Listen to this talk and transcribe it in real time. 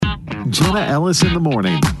Jenna Ellis in the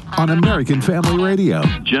morning on American Family Radio.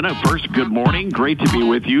 Jenna, first, good morning. Great to be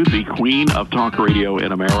with you, the queen of talk radio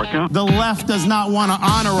in America. The left does not want to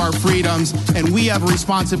honor our freedoms, and we have a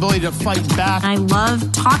responsibility to fight back. I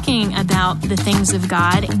love talking about the things of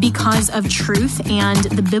God because of truth and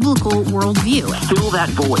the biblical worldview. Fill that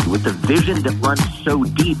void with a vision that runs so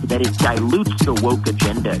deep that it dilutes the woke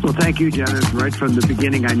agenda. Well, thank you, Jenna. Right from the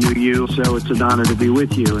beginning, I knew you, so it's an honor to be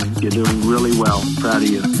with you, and you're doing really well. Proud of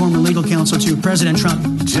you. Former legal counsel to President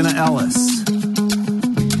Trump. Jenna Ellis.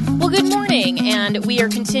 Well, good morning, and we are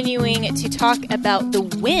continuing to talk about the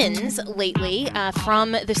wins lately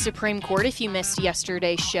from the Supreme Court. If you missed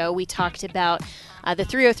yesterday's show, we talked about the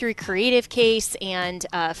 303 creative case and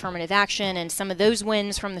affirmative action and some of those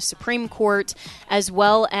wins from the Supreme Court, as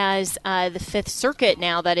well as the Fifth Circuit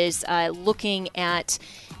now that is looking at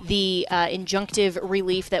the injunctive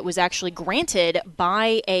relief that was actually granted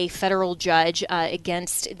by a federal judge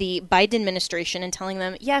against the Biden administration and telling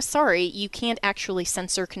them, yeah, sorry, you can't actually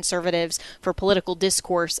censor conservatives for political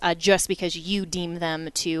discourse just because you deem them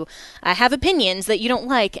to have opinions that you don't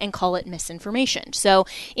like and call it misinformation. So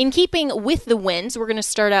in keeping with the wins, we're going to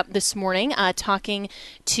start out this morning talking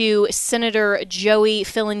to Senator Joey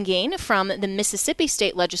Fillingane from the Mississippi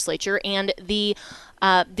State Legislature and the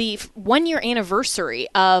 1-year anniversary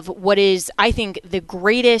of what is, I think, the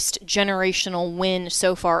greatest generational win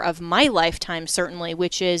so far of my lifetime, certainly,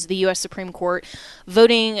 which is the U.S. Supreme Court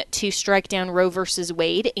voting to strike down Roe versus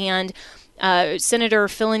Wade. And Senator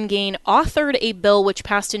Fillingane authored a bill which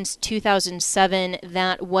passed in 2007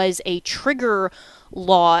 that was a trigger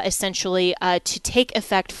law, essentially, to take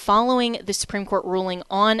effect following the Supreme Court ruling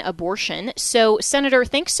on abortion. So, Senator,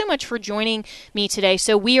 thanks so much for joining me today.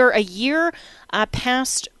 So we are a year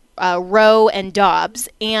past Roe and Dobbs,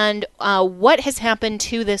 and what has happened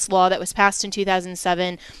to this law that was passed in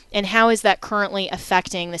 2007, and how is that currently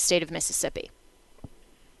affecting the state of Mississippi?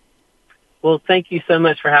 Well, thank you so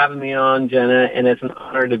much for having me on, Jenna, and it's an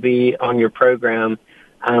honor to be on your program.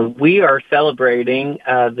 We are celebrating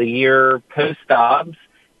the year post-Dobbs,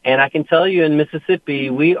 and I can tell you in Mississippi,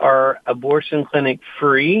 we are abortion clinic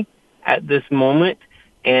free at this moment,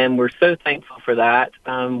 and we're so thankful for that.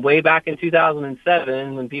 Way back in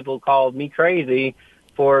 2007, when people called me crazy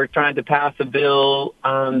for trying to pass a bill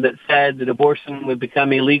that said that abortion would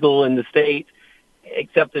become illegal in the state,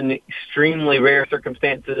 except in extremely rare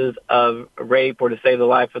circumstances of rape or to save the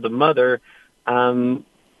life of the mother, 15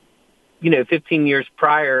 years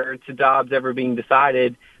prior to Dobbs ever being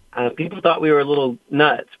decided, people thought we were a little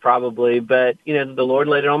nuts probably, but, the Lord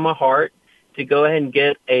laid it on my heart to go ahead and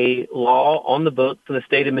get a law on the books in the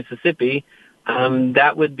state of Mississippi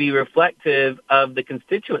that would be reflective of the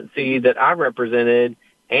constituency that I represented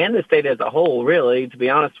and the state as a whole, really. To be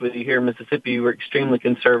honest with you, here in Mississippi, we're extremely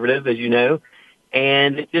conservative, as you know.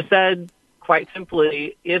 And it just said, quite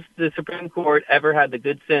simply, if the Supreme Court ever had the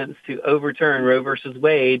good sense to overturn Roe versus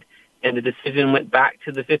Wade and the decision went back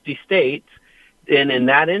to the 50 states, then in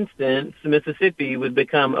that instance, Mississippi would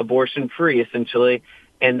become abortion-free, essentially.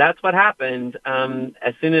 And that's what happened.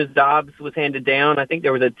 As soon as Dobbs was handed down, I think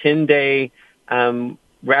there was a 10-day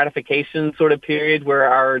ratification sort of period where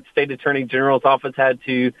our state attorney general's office had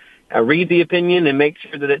to read the opinion and make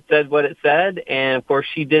sure that it said what it said. And, of course,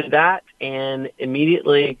 she did that. And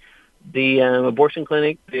immediately the abortion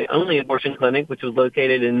clinic, the only abortion clinic, which was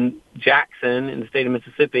located in Jackson in the state of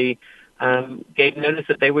Mississippi, gave notice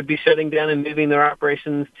that they would be shutting down and moving their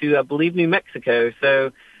operations to, I believe, New Mexico.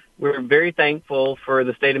 So we're very thankful for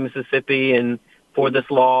the state of Mississippi and for this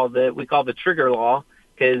law that we call the trigger law,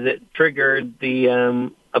 because it triggered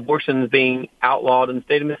the abortions being outlawed in the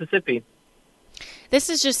state of Mississippi. This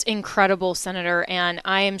is just incredible, Senator, and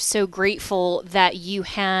I am so grateful that you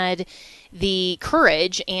had the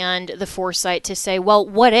courage and the foresight to say, well,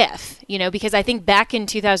 what if? Because I think back in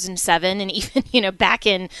 2007 and even, back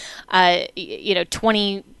in,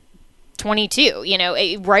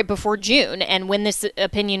 2022, right before June. And when this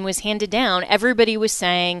opinion was handed down, everybody was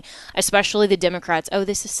saying, especially the Democrats, oh,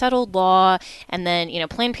 this is settled law. And then,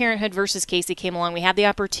 Planned Parenthood versus Casey came along. We had the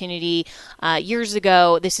opportunity years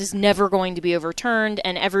ago. This is never going to be overturned.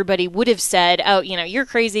 And everybody would have said, oh, you're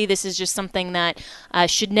crazy. This is just something that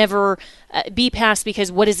should never be passed because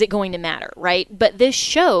what is it going to matter, right? But this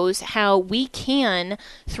shows how we can,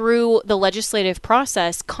 through the legislative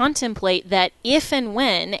process, contemplate that if and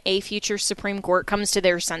when a future Supreme Court comes to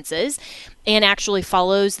their senses and actually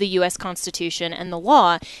follows the U.S. Constitution and the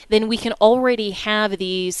law, then we can already have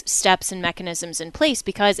these steps and mechanisms in place.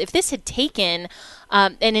 Because if this had taken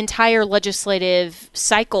an entire legislative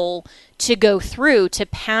cycle to go through to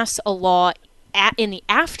pass a law in the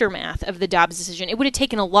aftermath of the Dobbs decision, it would have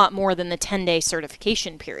taken a lot more than the 10-day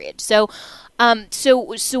certification period. So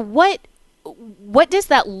what does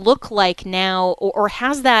that look like now, or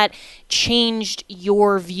has that changed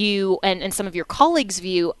your view and some of your colleagues'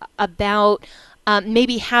 view about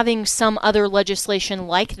maybe having some other legislation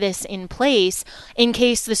like this in place in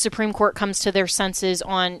case the Supreme Court comes to their senses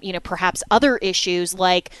on, perhaps other issues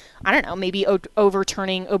like, I don't know, maybe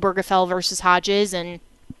overturning Obergefell versus Hodges and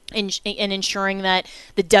ensuring that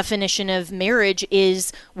the definition of marriage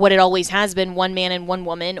is what it always has been, one man and one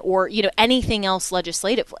woman, or, anything else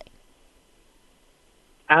legislatively?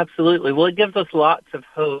 Absolutely. Well, it gives us lots of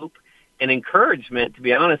hope and encouragement, to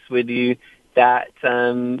be honest with you, that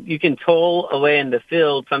you can toil away in the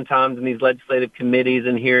field sometimes in these legislative committees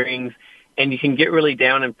and hearings, and you can get really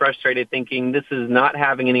down and frustrated thinking this is not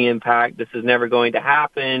having any impact, this is never going to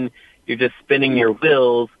happen, you're just spinning your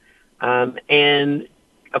wheels. And,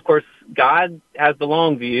 of course, God has the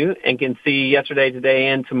long view and can see yesterday, today,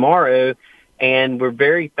 and tomorrow, and we're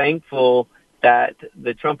very thankful that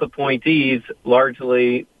the Trump appointees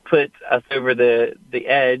largely put us over the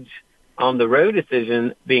edge on the Roe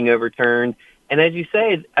decision being overturned. And as you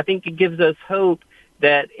say, I think it gives us hope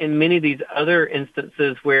that in many of these other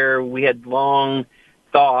instances where we had long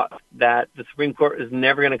thought that the Supreme Court was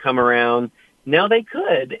never going to come around, now they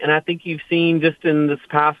could. And I think you've seen just in this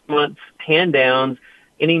past month's hand-downs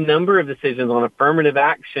any number of decisions on affirmative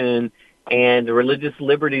action and religious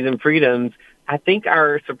liberties and freedoms. I think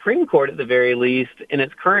our Supreme Court, at the very least, in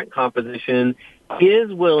its current composition,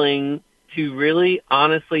 is willing to really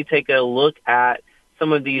honestly take a look at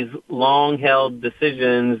some of these long-held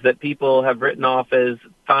decisions that people have written off as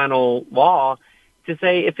final law to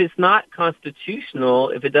say if it's not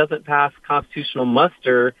constitutional, if it doesn't pass constitutional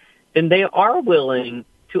muster, then they are willing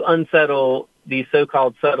to unsettle these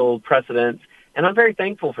so-called settled precedents. And I'm very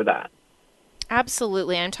thankful for that.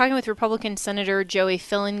 Absolutely. I'm talking with Republican Senator Joey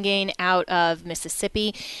Fillingane out of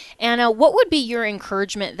Mississippi. And what would be your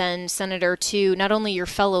encouragement then, Senator, to not only your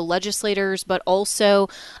fellow legislators, but also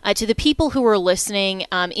to the people who are listening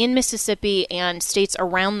in Mississippi and states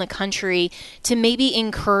around the country to maybe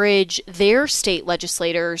encourage their state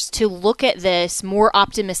legislators to look at this more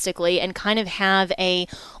optimistically and kind of have a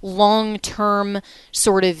long-term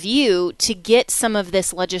sort of view to get some of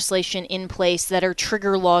this legislation in place that are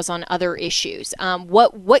trigger laws on other issues?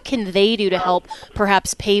 What can they do to help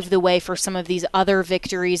perhaps pave the way for some of these other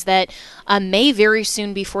victories that may very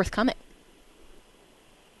soon be forthcoming?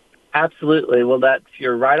 Absolutely. Well,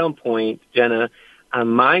 you're right on point, Jenna.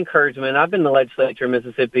 My encouragement, I've been in the legislature in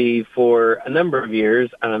Mississippi for a number of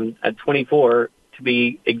years, at 24 to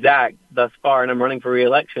be exact thus far, and I'm running for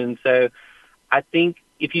re-election. So I think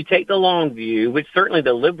if you take the long view, which certainly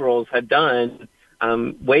the liberals had done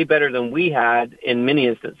way better than we had in many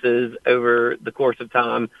instances over the course of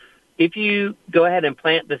time. If you go ahead and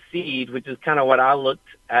plant the seed, which is kind of what I looked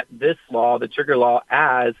at this law, the trigger law,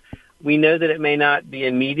 as, we know that it may not be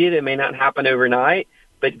immediate, it may not happen overnight,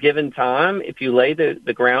 but given time, if you lay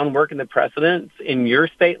the groundwork and the precedents in your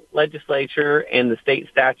state legislature and the state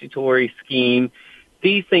statutory scheme,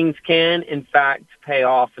 these things can, in fact, pay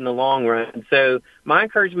off in the long run. So my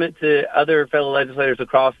encouragement to other fellow legislators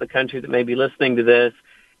across the country that may be listening to this,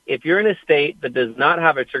 if you're in a state that does not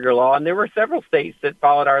have a trigger law, and there were several states that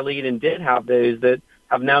followed our lead and did have those that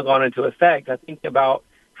have now gone into effect, I think about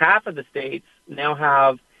half of the states now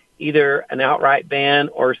have either an outright ban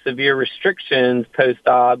or severe restrictions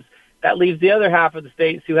post-Dobbs. That leaves the other half of the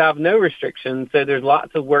states who have no restrictions, so there's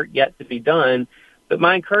lots of work yet to be done. But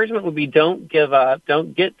my encouragement would be don't give up,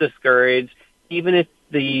 don't get discouraged, even if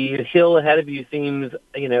the hill ahead of you seems,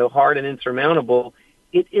 hard and insurmountable.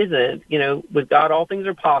 It isn't. With God, all things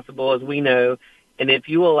are possible, as we know. And if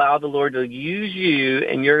you allow the Lord to use you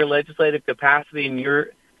and your legislative capacity in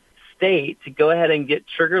your state to go ahead and get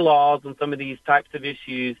trigger laws on some of these types of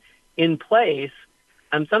issues in place,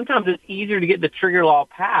 sometimes it's easier to get the trigger law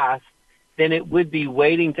passed than it would be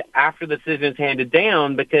waiting to after the decision is handed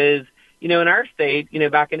down because, in our state,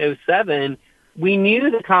 back in 2007, we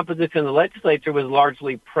knew the composition of the legislature was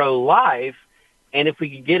largely pro-life, and if we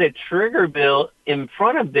could get a trigger bill in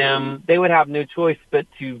front of them, they would have no choice but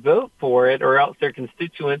to vote for it, or else their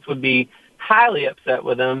constituents would be highly upset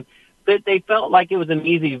with them. But they felt like it was an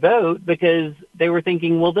easy vote because they were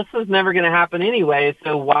thinking, well, this is never going to happen anyway,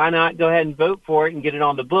 so why not go ahead and vote for it and get it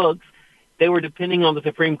on the books? They were depending on the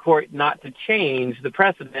Supreme Court not to change the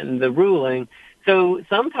precedent and the ruling. So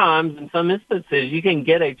sometimes, in some instances, you can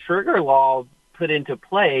get a trigger law put into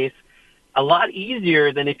place a lot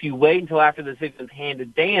easier than if you wait until after the decision is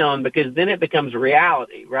handed down, because then it becomes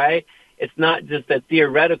reality, right? It's not just a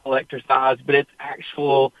theoretical exercise, but it's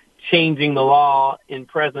actual changing the law in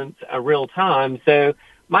present real time. So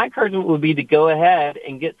my encouragement would be to go ahead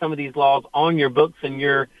and get some of these laws on your books in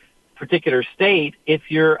your particular state if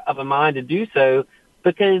you're of a mind to do so,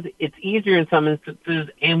 because it's easier in some instances,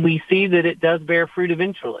 and we see that it does bear fruit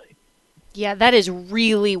eventually. Yeah, that is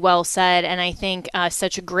really well said, and I think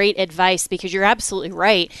such a great advice, because you're absolutely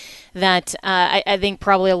right that I think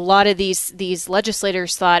probably a lot of these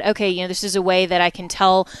legislators thought, okay, this is a way that I can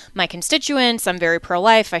tell my constituents I'm very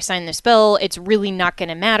pro-life, I signed this bill, it's really not going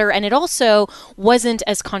to matter, and it also wasn't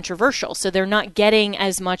as controversial, so they're not getting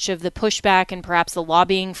as much of the pushback and perhaps the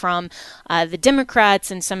lobbying from the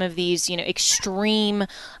Democrats and some of these, extreme,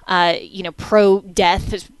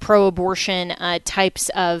 pro-death, pro-abortion types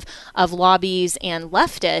of lobbies and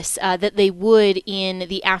leftists that they would in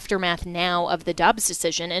the aftermath now of the Dobbs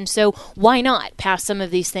decision. And so why not pass some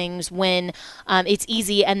of these things when it's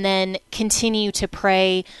easy, and then continue to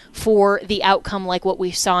pray for the outcome like what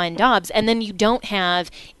we saw in Dobbs. And then you don't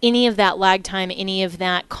have any of that lag time, any of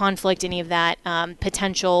that conflict, any of that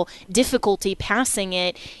potential difficulty passing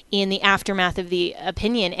it in the aftermath of the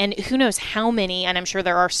opinion. And who knows how many, and I'm sure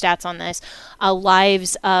there are stats on this,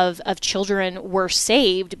 lives of children were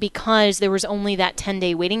saved because there was only that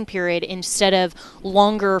 10-day waiting period instead of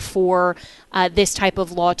longer for this type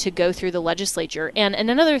of law to go through the legislature. And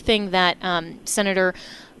another thing that, Senator,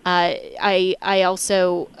 I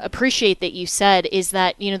also appreciate that you said is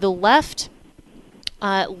that, the left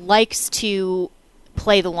likes to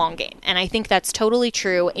play the long game. And I think that's totally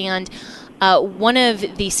true. And one of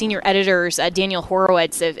the senior editors, Daniel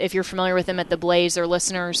Horowitz, if you're familiar with him at The Blaze, or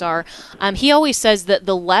listeners are, he always says that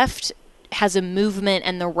the left has a movement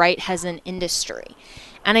and the right has an industry.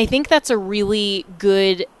 And I think that's a really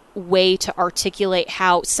good way to articulate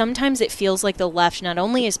how sometimes it feels like the left not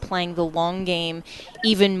only is playing the long game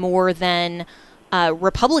even more than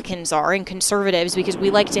Republicans are and conservatives, because we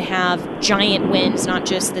like to have giant wins, not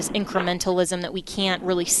just this incrementalism that we can't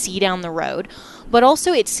really see down the road. But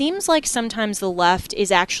also it seems like sometimes the left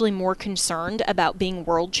is actually more concerned about being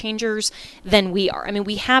world changers than we are. I mean,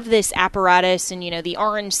 we have this apparatus and, the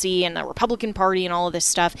RNC and the Republican Party and all of this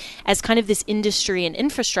stuff as kind of this industry and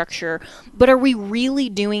infrastructure. But are we really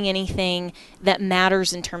doing anything that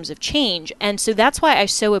matters in terms of change? And so that's why I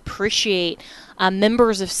so appreciate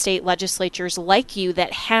members of state legislatures like you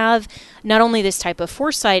that have not only this type of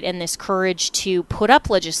foresight and this courage to put up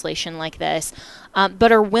legislation like this,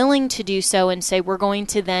 but are willing to do so and say, we're going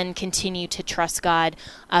to then continue to trust God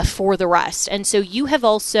for the rest. And so you have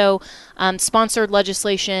also sponsored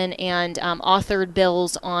legislation and authored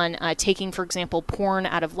bills on taking, for example, porn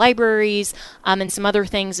out of libraries and some other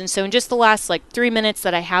things. And so in just the last 3 minutes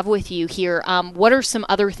that I have with you here, what are some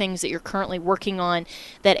other things that you're currently working on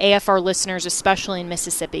that AFR listeners, especially in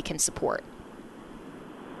Mississippi, can support?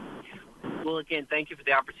 Well, again, thank you for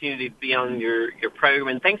the opportunity to be on your program,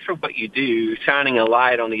 and thanks for what you do, shining a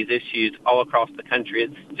light on these issues all across the country.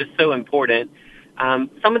 It's just so important.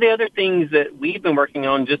 Some of the other things that we've been working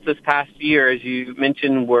on just this past year, as you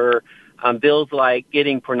mentioned, were bills like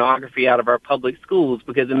getting pornography out of our public schools,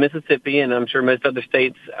 because in Mississippi, and I'm sure most other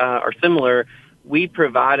states are similar, we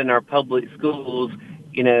provide in our public schools,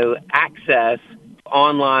 access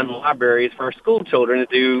online libraries for our school children to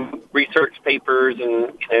do research papers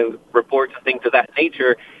and, reports and things of that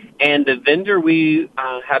nature. And the vendor we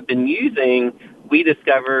have been using, we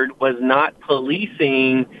discovered, was not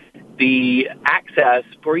policing the access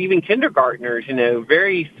for even kindergartners,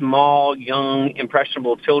 very small, young,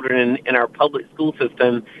 impressionable children in our public school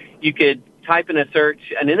system. You could type in a search,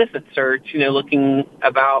 an innocent search, looking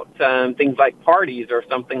about things like parties or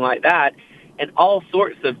something like that, and all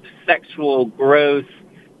sorts of sexual, gross,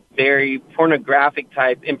 very pornographic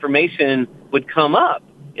type information would come up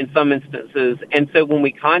in some instances. And so when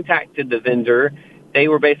we contacted the vendor, they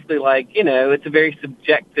were basically like, it's a very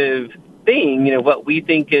subjective thing. What we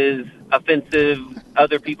think is offensive,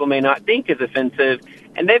 other people may not think is offensive.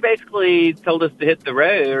 And they basically told us to hit the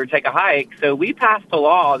road or take a hike. So we passed a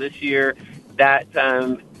law this year that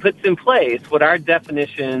puts in place what our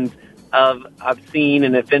definitions of obscene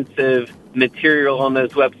and offensive material on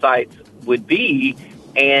those websites would be,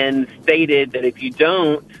 and stated that if you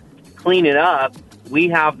don't clean it up, we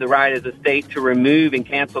have the right as a state to remove and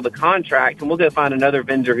cancel the contract, and we'll go find another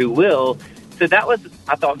vendor who will. So that was,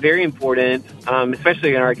 I thought, very important,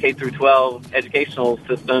 especially in our K-12 educational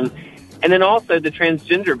system. And then also the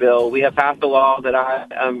transgender bill. We have passed a law that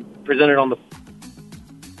I presented on the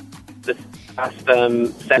past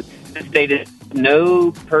that stated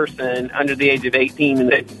no person under the age of 18 in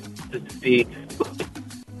the Mississippi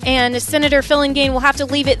And Senator Fillingane, we'll have to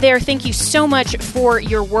leave it there. Thank you so much for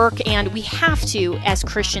your work. And we have to, as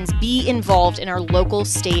Christians, be involved in our local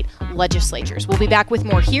state legislatures. We'll be back with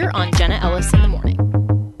more here on Jenna Ellis in the Morning.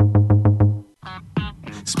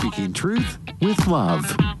 Speaking truth with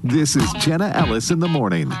love. This is Jenna Ellis in the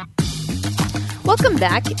Morning. Welcome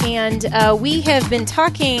back, and we have been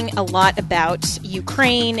talking a lot about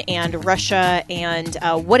Ukraine and Russia and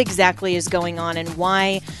what exactly is going on and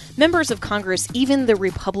why members of Congress, even the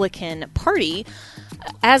Republican Party,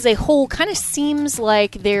 as a whole, kind of seems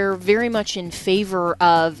like they're very much in favor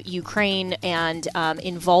of Ukraine and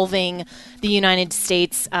involving the United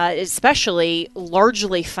States, especially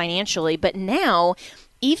largely financially. But now,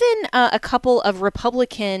 even a couple of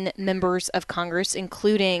Republican members of Congress,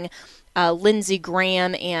 including Lindsey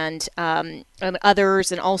Graham and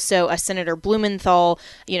others, and also Senator Blumenthal.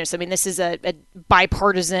 So I mean, this is a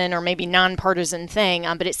bipartisan or maybe nonpartisan thing,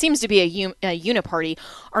 but it seems to be a uniparty,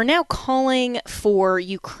 are now calling for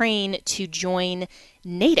Ukraine to join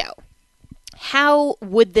NATO. How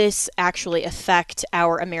would this actually affect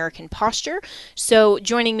our American posture? So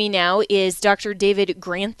joining me now is Dr. David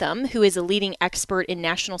Grantham, who is a leading expert in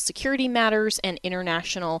national security matters and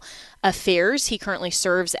international affairs. He currently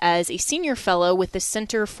serves as a senior fellow with the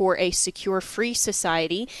Center for a Secure Free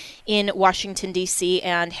Society in Washington, D.C.,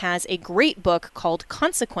 and has a great book called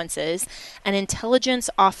Consequences: An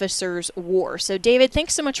Intelligence Officer's War. So David,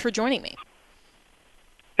 thanks so much for joining me.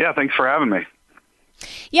 Yeah, thanks for having me.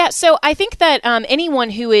 Yeah, so I think that anyone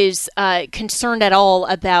who is concerned at all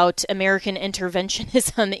about American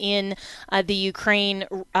interventionism in the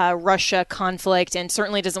Ukraine-Russia conflict, and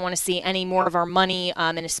certainly doesn't want to see any more of our money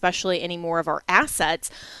and especially any more of our assets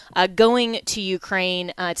going to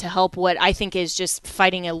Ukraine to help what I think is just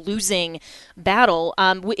fighting a losing battle,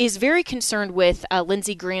 is very concerned with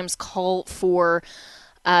Lindsey Graham's call for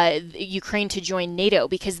Ukraine to join NATO,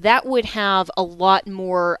 because that would have a lot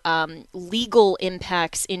more legal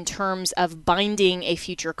impacts in terms of binding a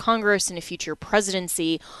future Congress and a future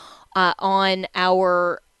presidency on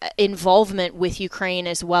our involvement with Ukraine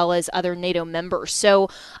as well as other NATO members. So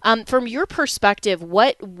from your perspective,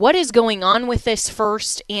 what is going on with this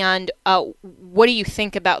first, and what do you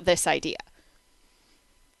think about this idea?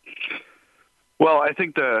 Well, I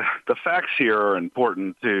think the facts here are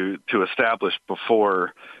important to establish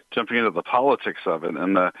before jumping into the politics of it.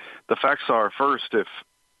 And the facts are, first, if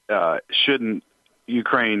shouldn't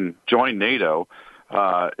Ukraine join NATO,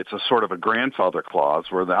 it's a sort of a grandfather clause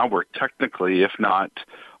where now we're technically, if not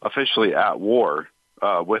officially, at war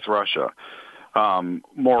with Russia.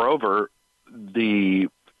 Moreover, there's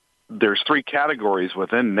three categories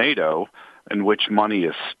within NATO in which money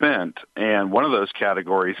is spent, and one of those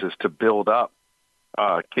categories is to build up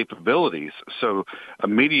capabilities. So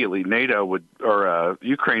immediately NATO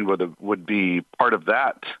Ukraine would be part of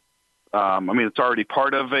that. It's already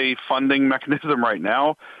part of a funding mechanism right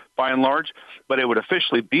now, by and large, but it would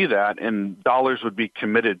officially be that, and dollars would be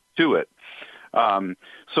committed to it.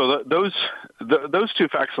 So those two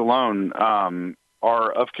facts alone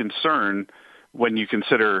are of concern when you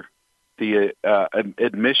consider the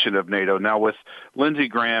admission of NATO. Now, with Lindsey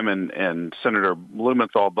Graham and Senator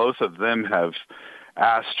Blumenthal, both of them have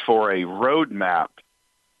asked for a roadmap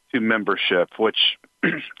to membership, which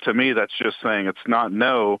to me, that's just saying it's not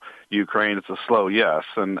no, Ukraine, it's a slow yes.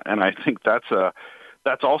 And I think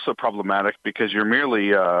that's also problematic, because you're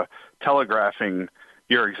merely telegraphing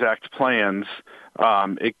your exact plans.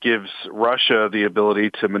 It gives Russia the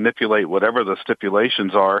ability to manipulate whatever the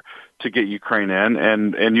stipulations are to get Ukraine in,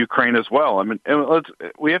 and Ukraine as well. I mean,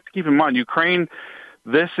 we have to keep in mind, Ukraine,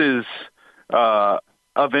 this is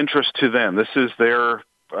of interest to them. This is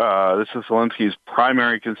Zelensky's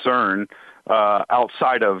primary concern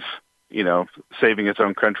outside of, saving his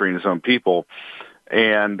own country and his own people.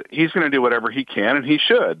 And he's going to do whatever he can, and he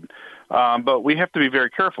should. But we have to be very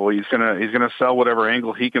careful. He's going to sell whatever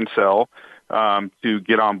angle he can sell to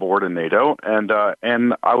get on board in NATO, and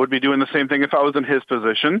I would be doing the same thing if I was in his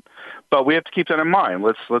position. But we have to keep that in mind.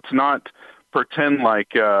 Let's not pretend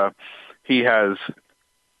like he has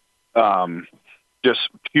just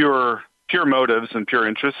pure motives and pure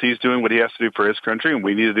interests. He's doing what he has to do for his country, and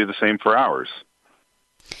we need to do the same for ours.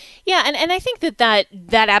 Yeah, and I think that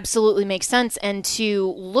absolutely makes sense. And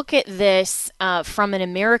to look at this from an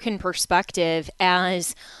American perspective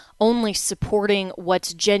as only supporting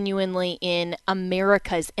what's genuinely in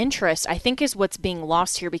America's interest, I think is what's being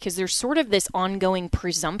lost here, because there's sort of this ongoing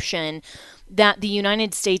presumption that the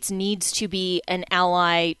United States needs to be an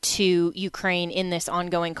ally to Ukraine in this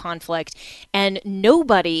ongoing conflict. And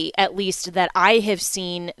nobody, at least that I have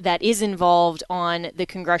seen, that is involved on the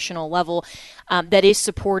congressional level, that is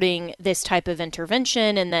supporting this type of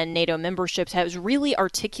intervention and then NATO memberships, has really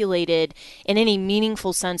articulated in any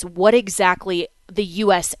meaningful sense what exactly the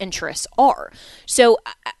U.S. interests are. So,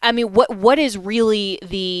 I mean, what is really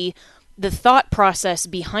the thought process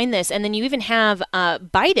behind this? And then you even have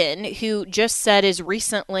Biden, who just said as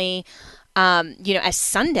recently, as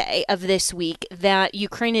Sunday of this week, that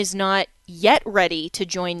Ukraine is not yet ready to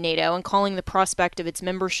join NATO, and calling the prospect of its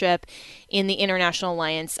membership in the international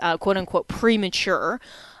alliance, quote unquote, premature.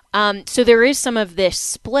 So there is some of this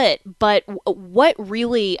split, but what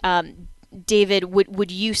really, David,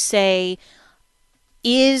 would you say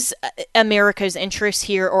is America's interest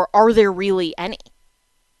here, or are there really any?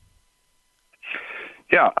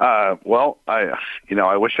 Yeah, well, I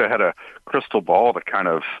wish I had a crystal ball to kind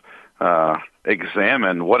of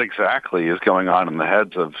examine what exactly is going on in the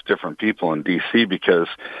heads of different people in D.C., because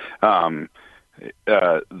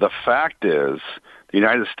the fact is the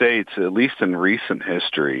United States, at least in recent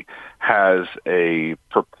history, has a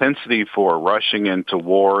propensity for rushing into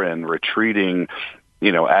war and retreating,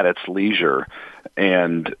 at its leisure,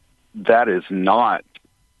 and that is not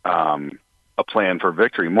a plan for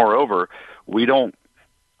victory. Moreover,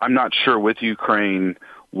 I'm not sure with Ukraine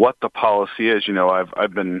what the policy is.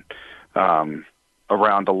 I've been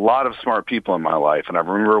around a lot of smart people in my life, and I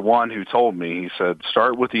remember one who told me, he said,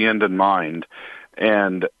 start with the end in mind.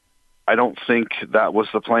 And I don't think that was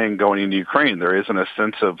the plan going into Ukraine. There isn't a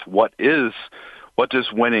sense of what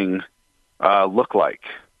does winning look like?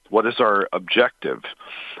 What is our objective?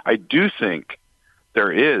 I do think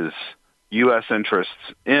there is U.S. interests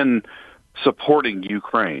in supporting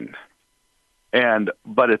Ukraine,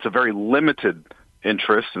 but it's a very limited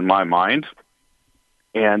interest in my mind.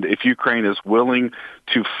 And if Ukraine is willing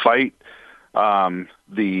to fight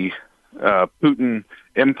the Putin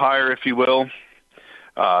empire, if you will,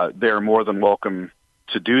 they're more than welcome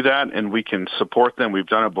to do that, and we can support them. We've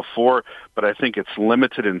done it before, but I think it's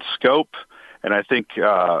limited in scope. And I think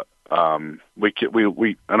I don't want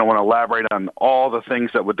to elaborate on all the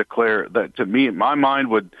things that would declare that, to me, in my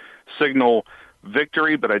mind, would signal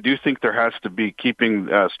victory, but I do think there has to be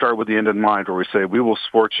start with the end in mind, where we say we will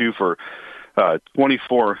support you for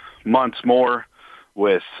 24 months more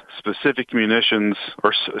with specific munitions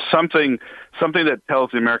or something that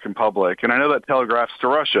tells the American public, and I know that telegraphs to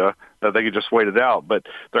Russia that they could just wait it out, but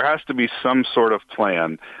there has to be some sort of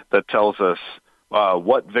plan that tells us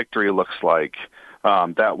what victory looks like.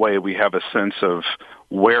 That way we have a sense of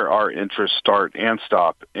where our interests start and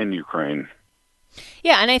stop in Ukraine.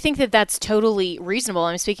 Yeah, and I think that that's totally reasonable.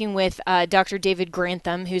 I'm speaking with Dr. David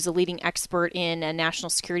Grantham, who's a leading expert in national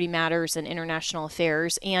security matters and international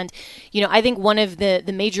affairs. And, I think one of the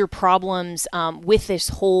major problems with this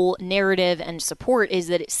whole narrative and support is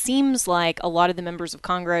that it seems like a lot of the members of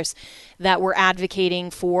Congress that were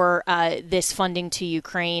advocating for this funding to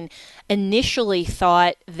Ukraine initially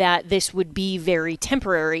thought that this would be very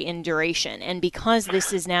temporary in duration. And because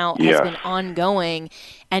this is now has been ongoing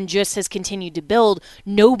and just has continued to build,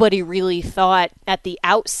 nobody really thought at the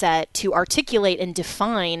outset to articulate and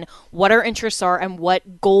define what our interests are and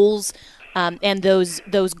what goals and those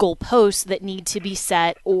goalposts that need to be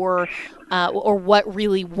set, or what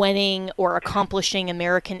really winning or accomplishing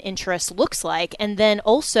American interests looks like. And then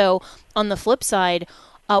also on the flip side,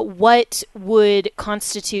 what would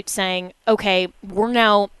constitute saying, okay, we're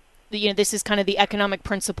now, this is kind of the economic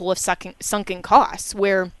principle of sunken costs,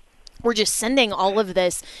 where we're just sending all of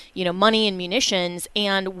this, money and munitions,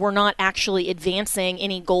 and we're not actually advancing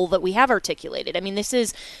any goal that we have articulated. I mean, this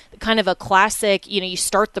is kind of a classic, you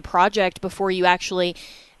start the project before you actually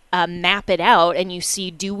map it out, and you see,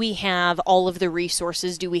 do we have all of the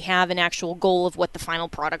resources? Do we have an actual goal of what the final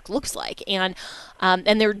product looks like? And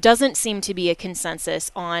there doesn't seem to be a consensus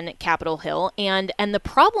on Capitol Hill. And the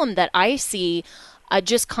problem that I see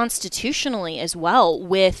just constitutionally as well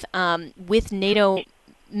with NATO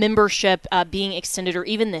membership being extended, or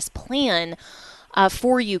even this plan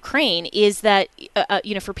for Ukraine, is that,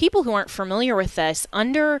 for people who aren't familiar with this,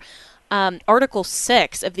 under Article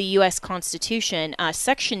 6 of the U.S. Constitution,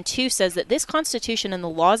 Section 2 says that this Constitution and the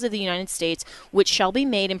laws of the United States, which shall be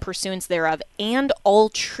made in pursuance thereof, and all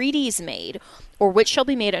treaties made or which shall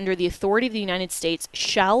be made under the authority of the United States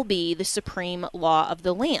shall be the supreme law of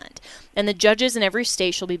the land. And the judges in every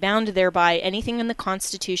state shall be bound thereby, anything in the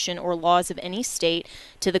Constitution or laws of any state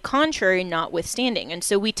to the contrary notwithstanding. And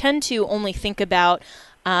so we tend to only think about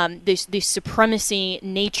the supremacy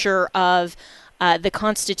nature of the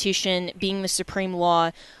Constitution being the supreme law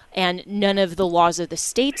and none of the laws of the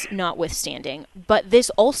states notwithstanding. But this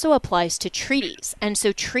also applies to treaties. And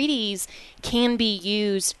so treaties can be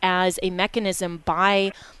used as a mechanism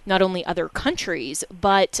by not only other countries,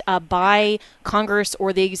 but by Congress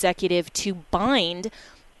or the executive to bind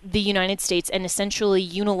the United States and essentially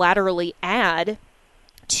unilaterally add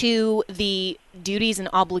to the duties and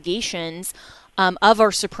obligations of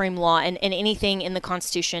our supreme law and anything in the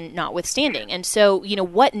Constitution notwithstanding. And so,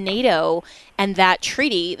 what NATO and that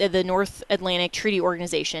treaty, the North Atlantic Treaty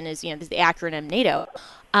Organization is, the acronym NATO,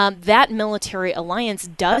 that military alliance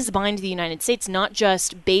does bind the United States, not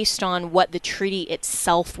just based on what the treaty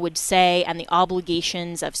itself would say and the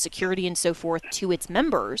obligations of security and so forth to its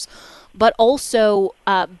members, but also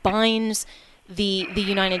binds the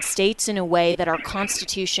United States in a way that our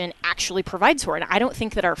Constitution actually provides for. And I don't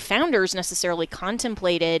think that our founders necessarily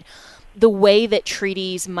contemplated the way that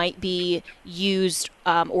treaties might be used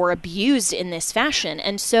or abused in this fashion.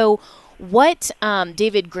 And so what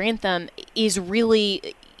David Grantham is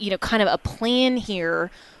really, kind of a plan here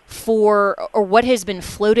for, or what has been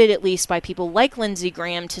floated at least by people like Lindsey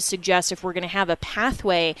Graham to suggest if we're going to have a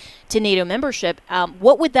pathway to NATO membership,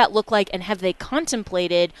 what would that look like? And have they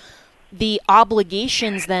contemplated the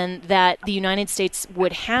obligations then that the United States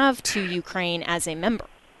would have to Ukraine as a member?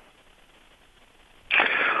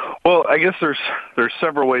 Well, I guess there's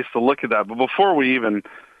several ways to look at that. But before we even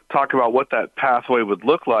talk about what that pathway would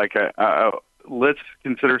look like, let's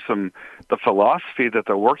consider the philosophy that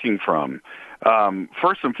they're working from.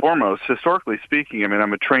 First and foremost, historically speaking,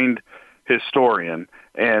 I'm a trained historian,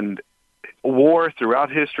 and war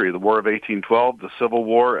throughout history, the War of 1812, the Civil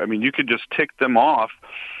War, you could just tick them off.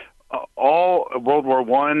 All World War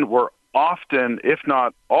I were often, if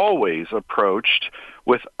not always, approached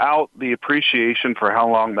without the appreciation for how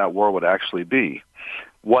long that war would actually be,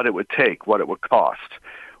 what it would take, what it would cost.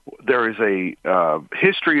 There is a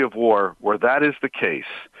history of war where that is the case.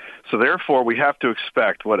 So therefore, we have to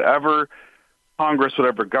expect whatever Congress,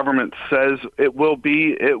 whatever government says it will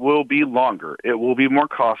be longer. It will be more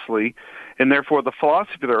costly. And therefore, the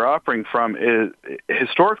philosophy they're operating from is,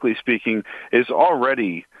 historically speaking, is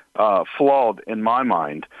already flawed in my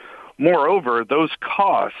mind. Moreover, those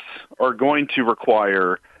costs are going to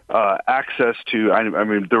require access to,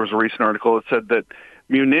 there was a recent article that said that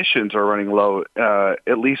munitions are running low,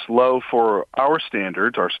 at least low for our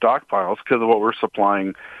standards, our stockpiles, because of what we're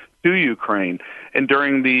supplying to Ukraine. And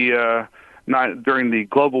during the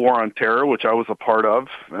global war on terror, which I was a part of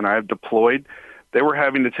and I have deployed, they were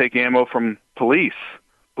having to take ammo from police.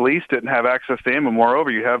 Police didn't have access to ammo.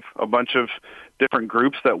 Moreover, you have a bunch of different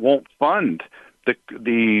groups that won't fund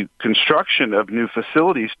the construction of new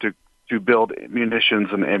facilities to build munitions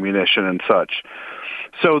and ammunition and such.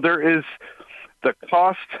 So there is the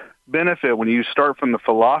cost benefit when you start from the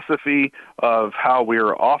philosophy of how we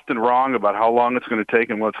are often wrong about how long it's going to take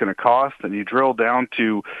and what it's going to cost, and you drill down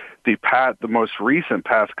to the most recent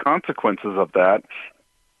past consequences of that.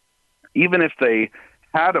 Even if they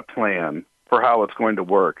had a plan for how it's going to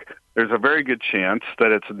work, there's a very good chance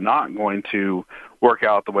that it's not going to work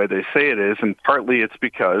out the way they say it is, and partly it's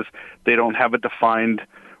because they don't have a defined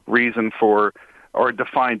reason for or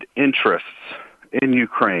defined interests in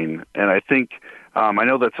Ukraine. And I think, I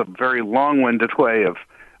know that's a very long-winded way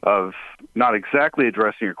of not exactly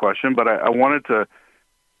addressing your question, but I wanted to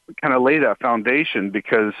kind of lay that foundation,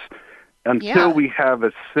 because until we have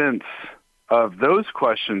a sense of those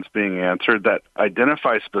questions being answered that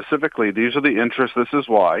identify specifically, these are the interests, this is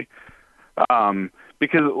why,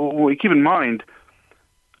 because we keep in mind,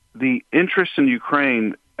 the interests in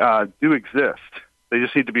Ukraine do exist. They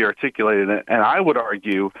just need to be articulated. And I would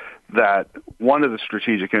argue that one of the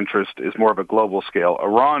strategic interests is more of a global scale.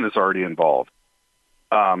 Iran is already involved.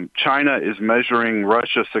 China is measuring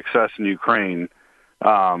Russia's success in Ukraine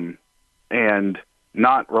and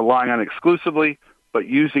not relying on it exclusively, but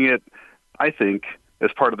using it, I think, as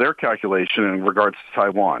part of their calculation in regards to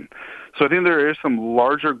Taiwan. So I think there is some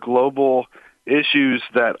larger global issues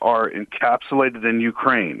that are encapsulated in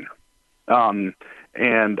Ukraine.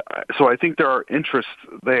 And so I think there are interests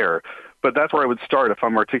there. But that's where I would start if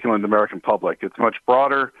I'm articulating the American public. It's much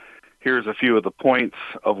broader. Here's a few of the points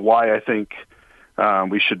of why I think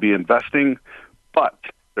we should be investing. But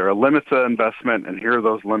there are limits to investment, and here are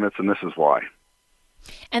those limits, and this is why.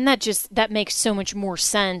 And that makes so much more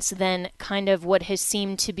sense than kind of what has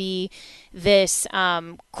seemed to be this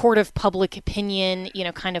court of public opinion,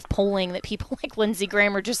 kind of polling that people like Lindsey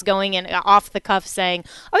Graham are just going in off the cuff saying,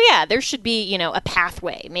 oh yeah, there should be, a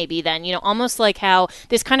pathway maybe then, almost like how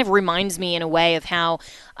this kind of reminds me in a way of how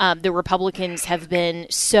the Republicans have been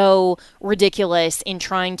so ridiculous in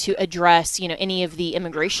trying to address, any of the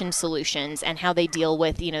immigration solutions and how they deal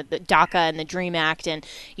with, the DACA and the DREAM Act and,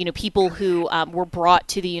 people who were brought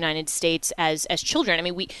to the United States as children. I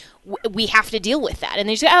mean, we have to deal with that. And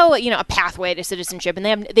they say, a pathway to citizenship.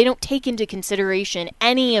 And they don't take into consideration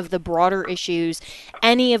any of the broader issues,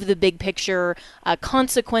 any of the big picture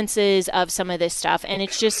consequences of some of this stuff. And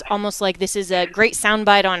it's just almost like this is a great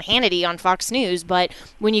soundbite on Hannity on Fox News. But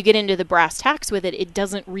when you get into the brass tacks with it, it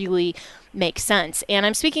doesn't really make sense. And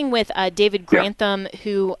I'm speaking with David Grantham,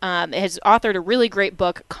 who has authored a really great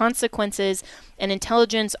book, Consequences: An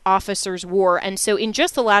Intelligence Officer's War. And so in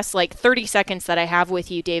just the last 30 seconds that I have with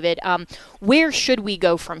you, David, where should we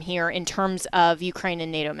go from here in terms of Ukraine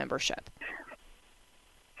and NATO membership?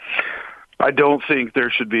 I don't think there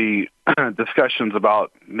should be discussions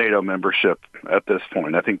about NATO membership at this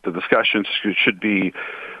point. I think the discussions should be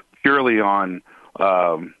purely on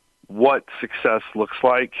what success looks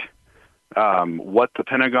like, what the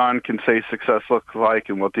Pentagon can say success looks like,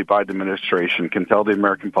 and what the Biden administration can tell the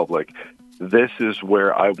American public. This is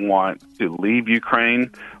where I want to leave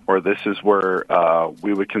Ukraine, or this is where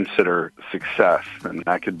we would consider success. And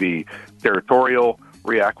that could be territorial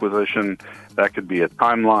reacquisition, that could be a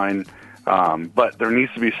timeline, but there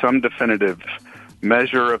needs to be some definitive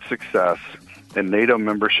measure of success, and NATO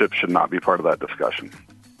membership should not be part of that discussion.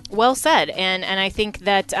 Well said. And I think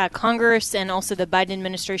that Congress and also the Biden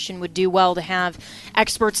administration would do well to have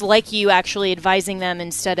experts like you actually advising them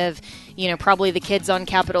instead of, probably the kids on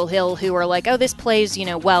Capitol Hill who are like, oh, this plays,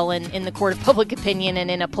 well in the court of public opinion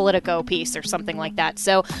and in a Politico piece or something like that.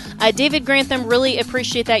 So David Grantham, really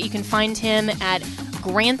appreciate that. You can find him at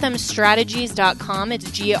GranthamStrategies.com.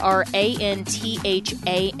 It's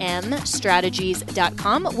GRANTHAM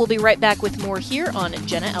strategies.com. We'll be right back with more here on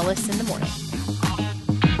Jenna Ellis in the Morning.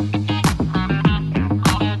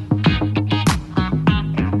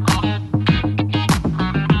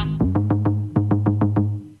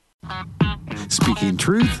 Speaking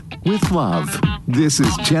truth with love. This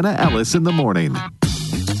is Jenna Ellis in the Morning.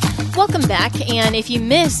 Welcome back. And if you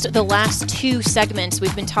missed the last two segments,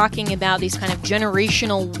 we've been talking about these kind of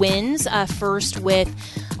generational wins. First with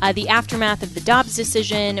the aftermath of the Dobbs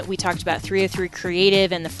decision. We talked about 303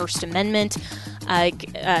 Creative and the First Amendment.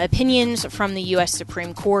 Opinions from the U.S.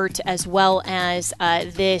 Supreme Court, as well as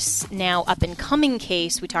this now up-and-coming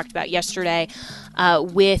case we talked about yesterday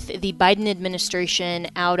with the Biden administration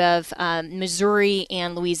out of Missouri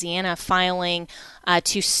and Louisiana filing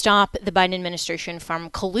to stop the Biden administration from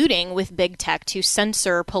colluding with big tech to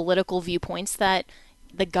censor political viewpoints that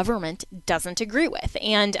the government doesn't agree with.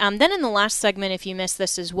 And then in the last segment, if you missed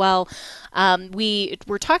this as well, we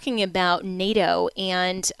were talking about NATO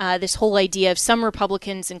and this whole idea of some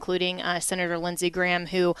Republicans, including Senator Lindsey Graham,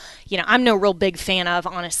 who, I'm no real big fan of,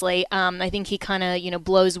 honestly. I think he kind of,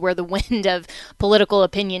 blows where the wind of political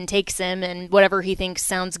opinion takes him and whatever he thinks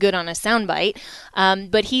sounds good on a soundbite.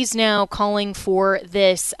 But he's now calling for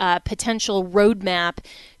this potential roadmap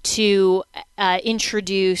to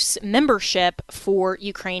introduce membership for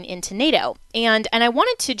Ukraine into NATO. And I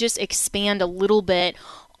wanted to just expand a little bit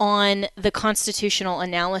on the constitutional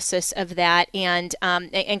analysis of that and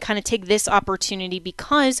kind of take this opportunity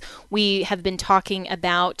because we have been talking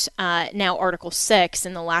about now Article 6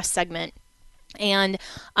 in the last segment and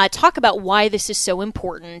talk about why this is so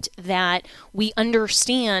important that we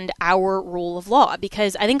understand our rule of law,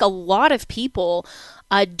 because I think a lot of people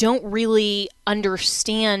don't really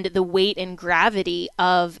understand the weight and gravity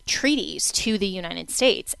of treaties to the United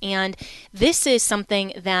States. And this is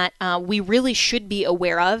something that we really should be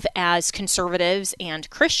aware of as conservatives and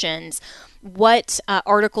Christians, what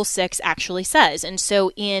Article 6 actually says. And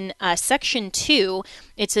so in Section 2,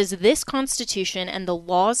 it says, "This Constitution and the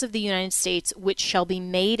laws of the United States which shall be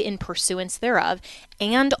made in pursuance thereof,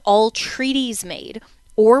 and all treaties made,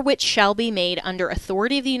 or which shall be made under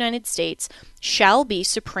authority of the United States, shall be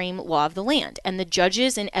supreme law of the land, and the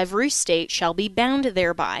judges in every state shall be bound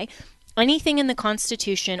thereby, anything in the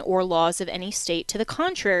Constitution or laws of any state to the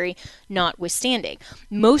contrary notwithstanding."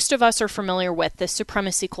 Most of us are familiar with the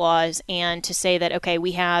Supremacy Clause and to say that, okay,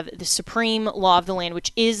 we have the supreme law of the land,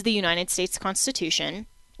 which is the United States Constitution,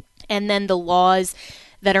 and then the laws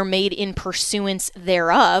that are made in pursuance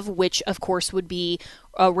thereof, which of course would be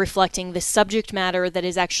reflecting the subject matter that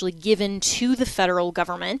is actually given to the federal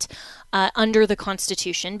government under the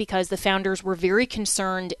Constitution, because the founders were very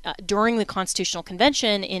concerned during the Constitutional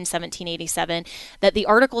Convention in 1787 that the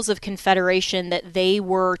Articles of Confederation that they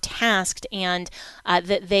were tasked and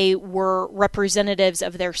that they were representatives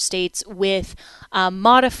of their states with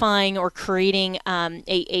modifying or creating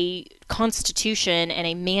a constitution and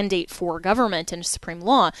a mandate for government and supreme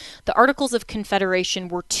law, the Articles of Confederation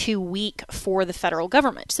were too weak for the federal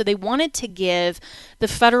government. So they wanted to give the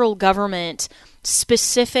federal government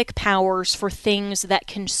specific powers for things that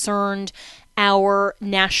concerned our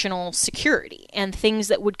national security and things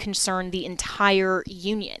that would concern the entire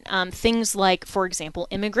union. Things like, for example,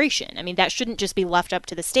 immigration. I mean, that shouldn't just be left up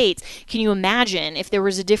to the states. Can you imagine if there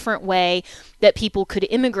was a different way that people could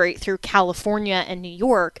immigrate through California and New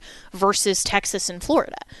York versus Texas and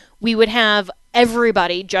Florida? We would have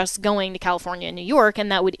everybody just going to California and New York,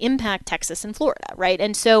 and that would impact Texas and Florida, right?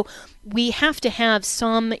 And so we have to have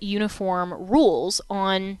some uniform rules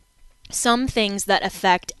on some things that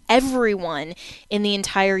affect everyone in the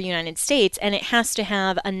entire United States, and it has to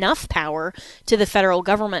have enough power to the federal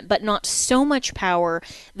government, but not so much power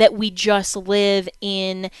that we just live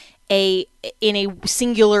in a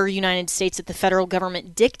singular United States, that the federal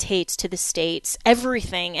government dictates to the states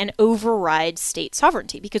everything and overrides state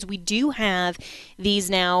sovereignty, because we do have these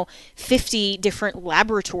now 50 different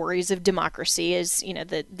laboratories of democracy, as you know,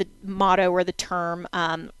 the motto or the term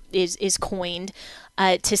is coined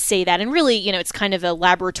to say that. And really, you know, it's kind of a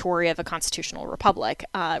laboratory of a constitutional republic,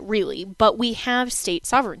 really. But we have state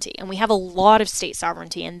sovereignty, and we have a lot of state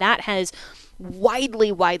sovereignty, and that has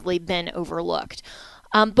widely been overlooked.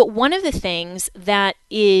 But one of the things that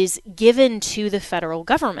is given to the federal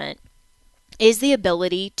government is the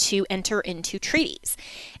ability to enter into treaties.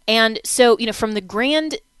 And so, you know, from the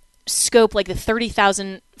grand scope, like the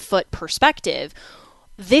 30,000-foot perspective,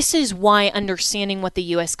 this is why understanding what the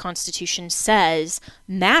U.S. Constitution says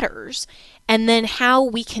matters, and then how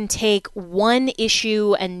we can take one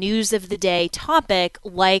issue and news of the day topic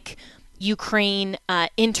like Ukraine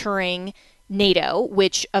entering NATO,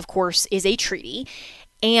 which of course is a treaty,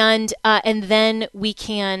 and then we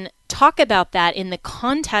can talk about that in the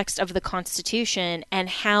context of the Constitution and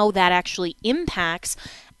how that actually impacts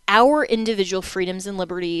our individual freedoms and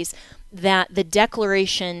liberties, that the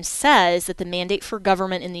Declaration says that the mandate for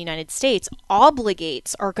government in the United States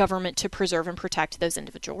obligates our government to preserve and protect those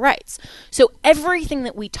individual rights. So everything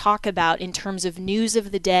that we talk about in terms of news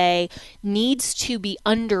of the day needs to be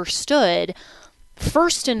understood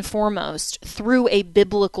first and foremost through a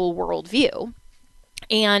biblical worldview.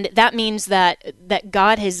 And that means that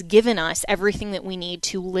God has given us everything that we need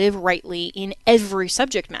to live rightly in every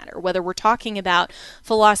subject matter, whether we're talking about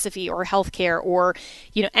philosophy or healthcare or,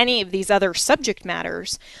 you know, any of these other subject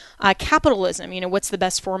matters, capitalism, you know, what's the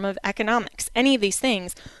best form of economics, any of these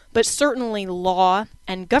things, but certainly law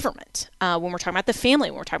and government. When we're talking about the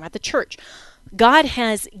family, when we're talking about the church, God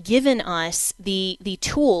has given us the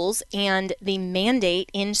tools and the mandate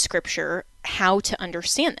in Scripture how to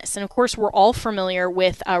understand this. And of course, we're all familiar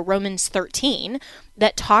with Romans 13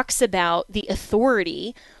 that talks about the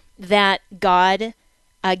authority that God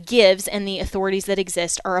gives, and the authorities that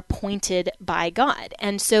exist are appointed by God.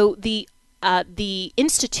 And so the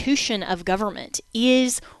institution of government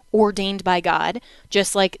is ordained by God,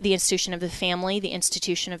 just like the institution of the family, the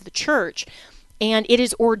institution of the church. And it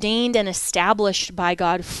is ordained and established by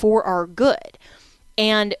God for our good.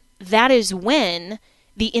 And that is when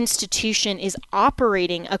the institution is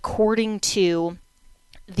operating according to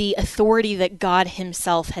the authority that God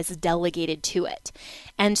himself has delegated to it.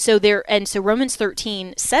 And so Romans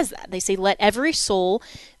 13 says that. They say, let every soul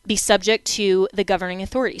be subject to the governing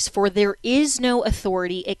authorities, for there is no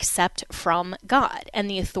authority except from God, and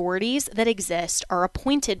the authorities that exist are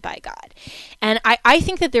appointed by God. And I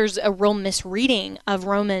think that there's a real misreading of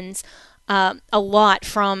Romans a lot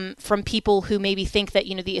from people who maybe think that,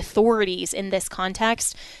 you know, the authorities in this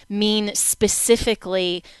context mean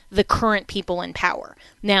specifically the current people in power.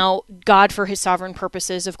 Now, God, for his sovereign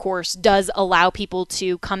purposes, of course, does allow people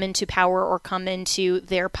to come into power or come into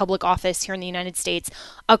their public office here in the United States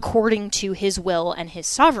according to his will and his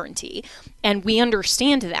sovereignty. And we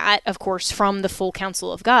understand that, of course, from the full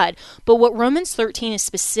counsel of God. But what Romans 13 is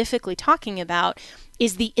specifically talking about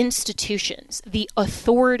is the institutions, the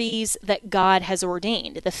authorities that God has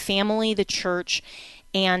ordained, the family, the church,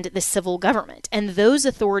 and the civil government. And those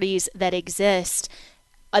authorities that exist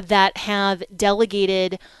that have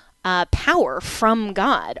delegated power from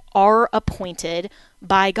God are appointed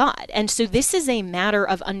by God. And so this is a matter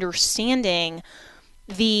of understanding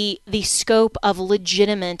the scope of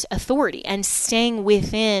legitimate authority and staying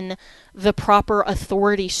within the proper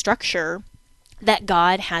authority structure that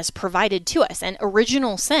God has provided to us. And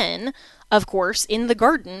original sin, of course, in the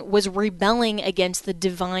garden was rebelling against the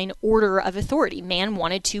divine order of authority. Man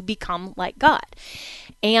wanted to become like God.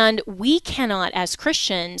 And we cannot, as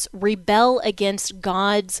Christians, rebel against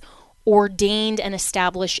God's ordained and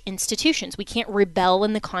established institutions. We can't rebel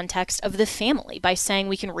in the context of the family by saying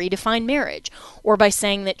we can redefine marriage, or by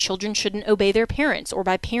saying that children shouldn't obey their parents, or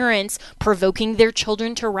by parents provoking their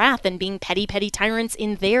children to wrath and being petty tyrants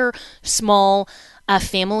in their small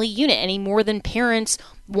family unit, any more than parents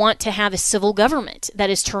want to have a civil government that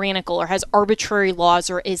is tyrannical or has arbitrary laws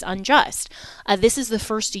or is unjust. This is the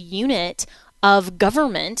first unit of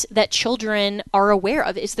government that children are aware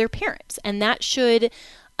of is their parents, and that should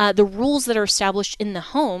the rules that are established in the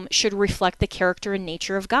home should reflect the character and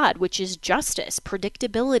nature of God, which is justice,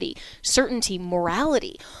 predictability, certainty,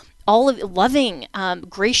 morality, all of loving,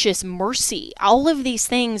 gracious, mercy. All of these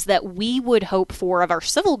things that we would hope for of our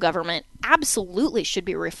civil government absolutely should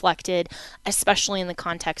be reflected, especially in the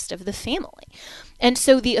context of the family. And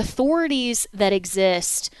so the authorities that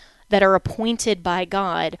exist that are appointed by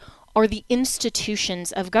God are the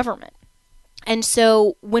institutions of government. And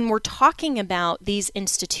so when we're talking about these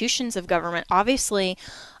institutions of government, obviously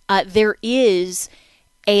there is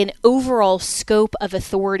an overall scope of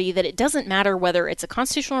authority that it doesn't matter whether it's a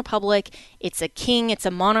constitutional republic, it's a king, it's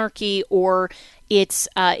a monarchy, or it's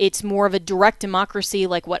more of a direct democracy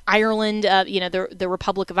like what Ireland, the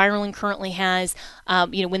Republic of Ireland currently has.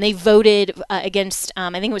 When they voted against,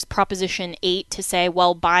 I think it was Proposition 8 to say,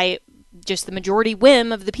 well, by just the majority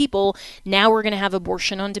whim of the people, now we're going to have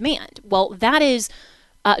abortion on demand. Well, that is,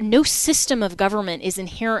 no system of government is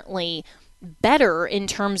inherently better in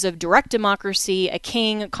terms of direct democracy, a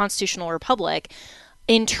king, a constitutional republic,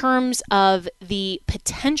 in terms of the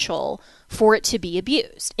potential for it to be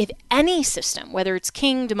abused. If any system, whether it's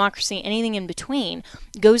king, democracy, anything in between,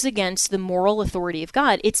 goes against the moral authority of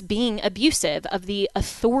God, it's being abusive of the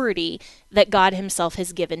authority that God himself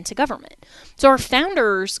has given to government. So our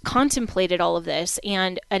founders contemplated all of this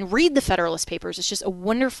and read the Federalist Papers. It's just a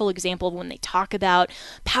wonderful example of when they talk about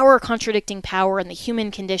power contradicting power and the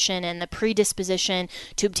human condition and the predisposition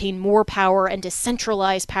to obtain more power and to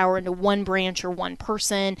centralize power into one branch or one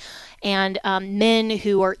person, and men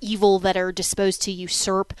who are evil that are disposed to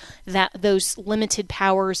usurp those limited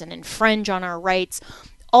powers and infringe on our rights.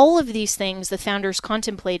 All of these things the founders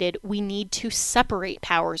contemplated, we need to separate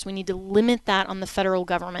powers. We need to limit that on the federal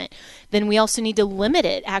government. Then we also need to limit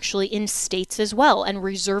it actually in states as well and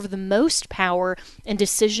reserve the most power and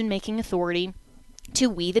decision-making authority to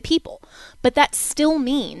we the people. But that still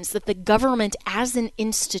means that the government as an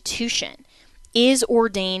institution is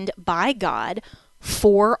ordained by God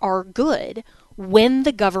for our good when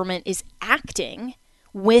the government is acting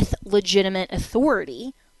with legitimate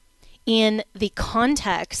authority. In the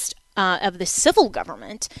context of the civil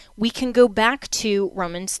government, we can go back to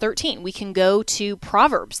Romans 13. We can go to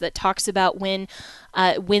Proverbs that talks about when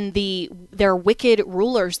there are wicked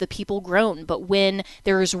rulers, the people groan, but when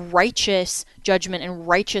there is righteous judgment and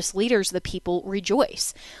righteous leaders, the people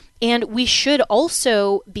rejoice. And we should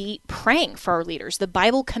also be praying for our leaders. The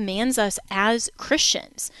Bible commands us as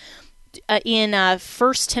Christians. In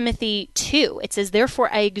 1 Timothy 2, it says,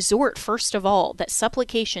 "Therefore I exhort, first of all, that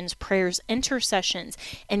supplications, prayers, intercessions,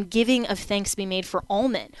 and giving of thanks be made for all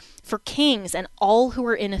men, for kings and all who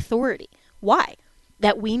are in authority." Why?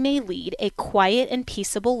 That we may lead a quiet and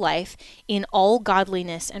peaceable life in all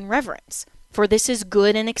godliness and reverence. For this is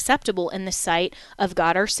good and acceptable in the sight of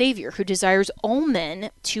God our Savior, who desires all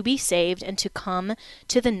men to be saved and to come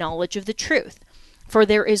to the knowledge of the truth. For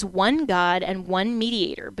there is one God and one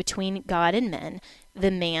mediator between God and men,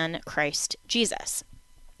 the man Christ Jesus.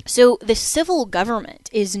 So the civil government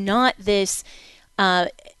is not this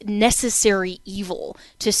necessary evil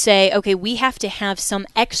to say, okay, we have to have some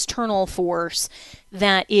external force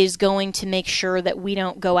that is going to make sure that we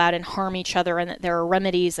don't go out and harm each other, and that there are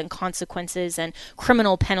remedies and consequences and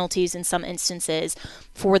criminal penalties in some instances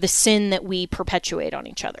for the sin that we perpetuate on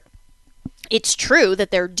each other. It's true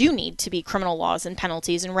that there do need to be criminal laws and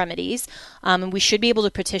penalties and remedies, and we should be able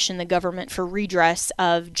to petition the government for redress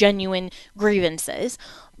of genuine grievances,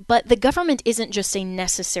 but the government isn't just a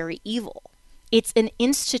necessary evil. It's an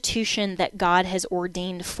institution that God has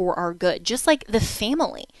ordained for our good, just like the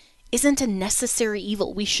family isn't a necessary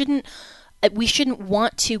evil. We shouldn't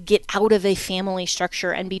want to get out of a family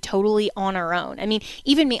structure and be totally on our own. I mean,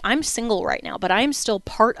 even me, I'm single right now, but I am still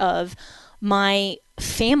part of my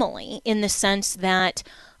family in the sense that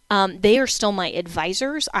They are still my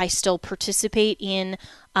advisors. I still participate in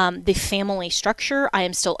the family structure. I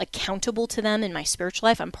am still accountable to them in my spiritual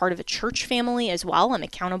life. I'm part of a church family as well. I'm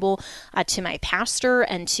accountable to my pastor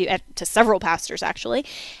and to several pastors, actually.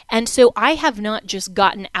 And so I have not just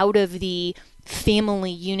gotten out of the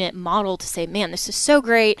family unit model to say, man, this is so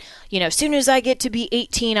great. As soon as I get to be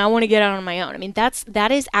 18, I want to get out on my own. I mean,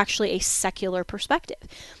 that is actually a secular perspective,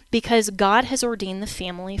 because God has ordained the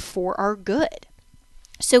family for our good.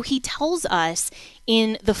 So he tells us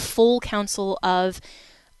in the full counsel of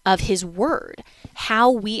his word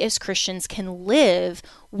how we as Christians can live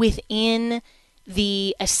within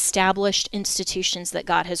the established institutions that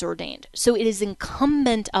God has ordained. So it is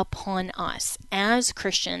incumbent upon us as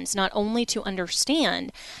Christians not only to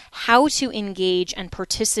understand how to engage and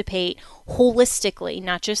participate holistically,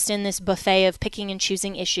 not just in this buffet of picking and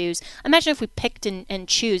choosing issues. Imagine if we picked and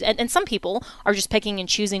choose, and some people are just picking and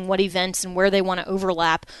choosing what events and where they want to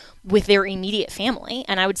overlap with their immediate family.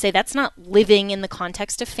 And I would say that's not living in the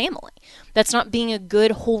context of family. That's not being a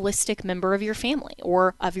good holistic member of your family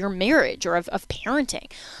or of your marriage or of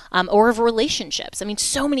parenting or of relationships. I mean,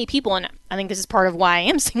 so many people, and I think this is part of why I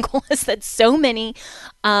am single, is that so many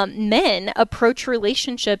men approach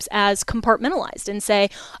relationships as compartmentalized and say,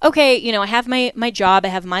 okay, I have my job, I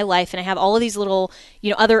have my life, and I have all of these little,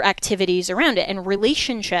 other activities around it. And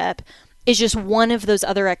relationship is just one of those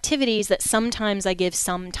other activities that sometimes I give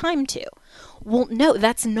some time to. Well, no,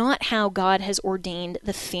 that's not how God has ordained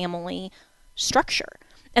the family structure.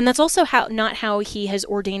 And that's also not how he has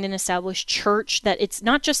ordained and established church, that it's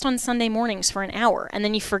not just on Sunday mornings for an hour, and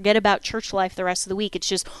then you forget about church life the rest of the week. It's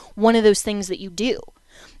just one of those things that you do.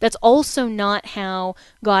 That's also not how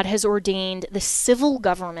God has ordained the civil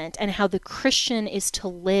government and how the Christian is to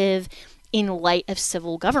live in light of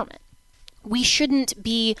civil government. We shouldn't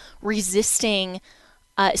be resisting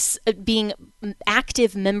being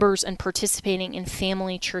active members and participating in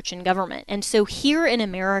family, church, and government. And so here in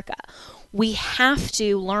America, we have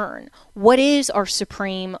to learn what is our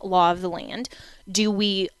supreme law of the land. Do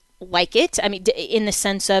we like it? I mean, in the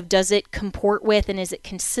sense of, does it comport with and is it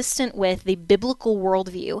consistent with the biblical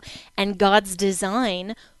worldview and God's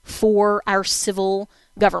design for our civil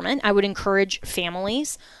government? I would encourage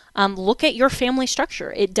families, look at your family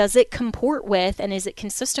structure. Does it comport with and is it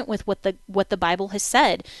consistent with what the Bible has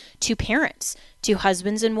said to parents, to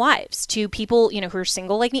husbands and wives, to people who are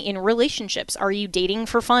single like me, in relationships? Are you dating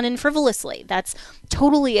for fun and frivolously? That's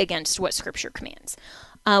totally against what Scripture commands.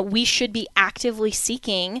 We should be actively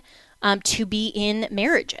seeking to be in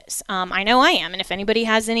marriages. I know I am, and if anybody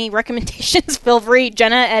has any recommendations, feel free,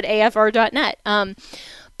 jenna@afr.net.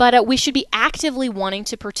 But we should be actively wanting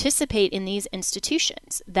to participate in these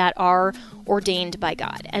institutions that are ordained by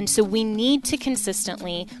God. And so we need to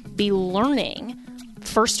consistently be learning,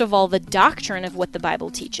 first of all, the doctrine of what the Bible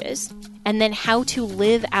teaches, and then how to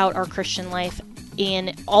live out our Christian life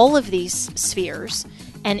in all of these spheres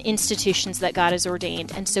and institutions that God has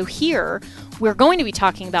ordained. And so here, we're going to be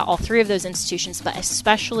talking about all three of those institutions, but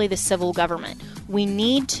especially the civil government. We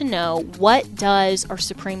need to know, what does our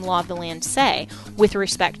supreme law of the land say with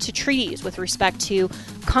respect to treaties, with respect to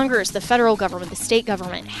Congress, the federal government, the state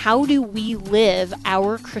government? How do we live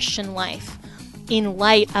our Christian life in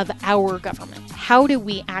light of our government? How do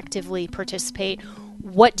we actively participate?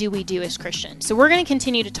 What do we do as Christians? So we're going to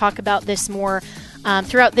continue to talk about this more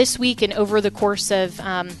throughout this week and over the course of,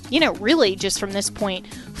 really just from this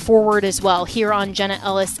point forward as well, here on Jenna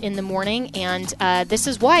Ellis in the Morning. And this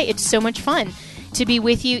is why it's so much fun to be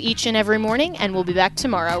with you each and every morning. And we'll be back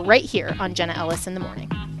tomorrow right here on Jenna Ellis in the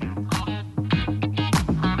Morning.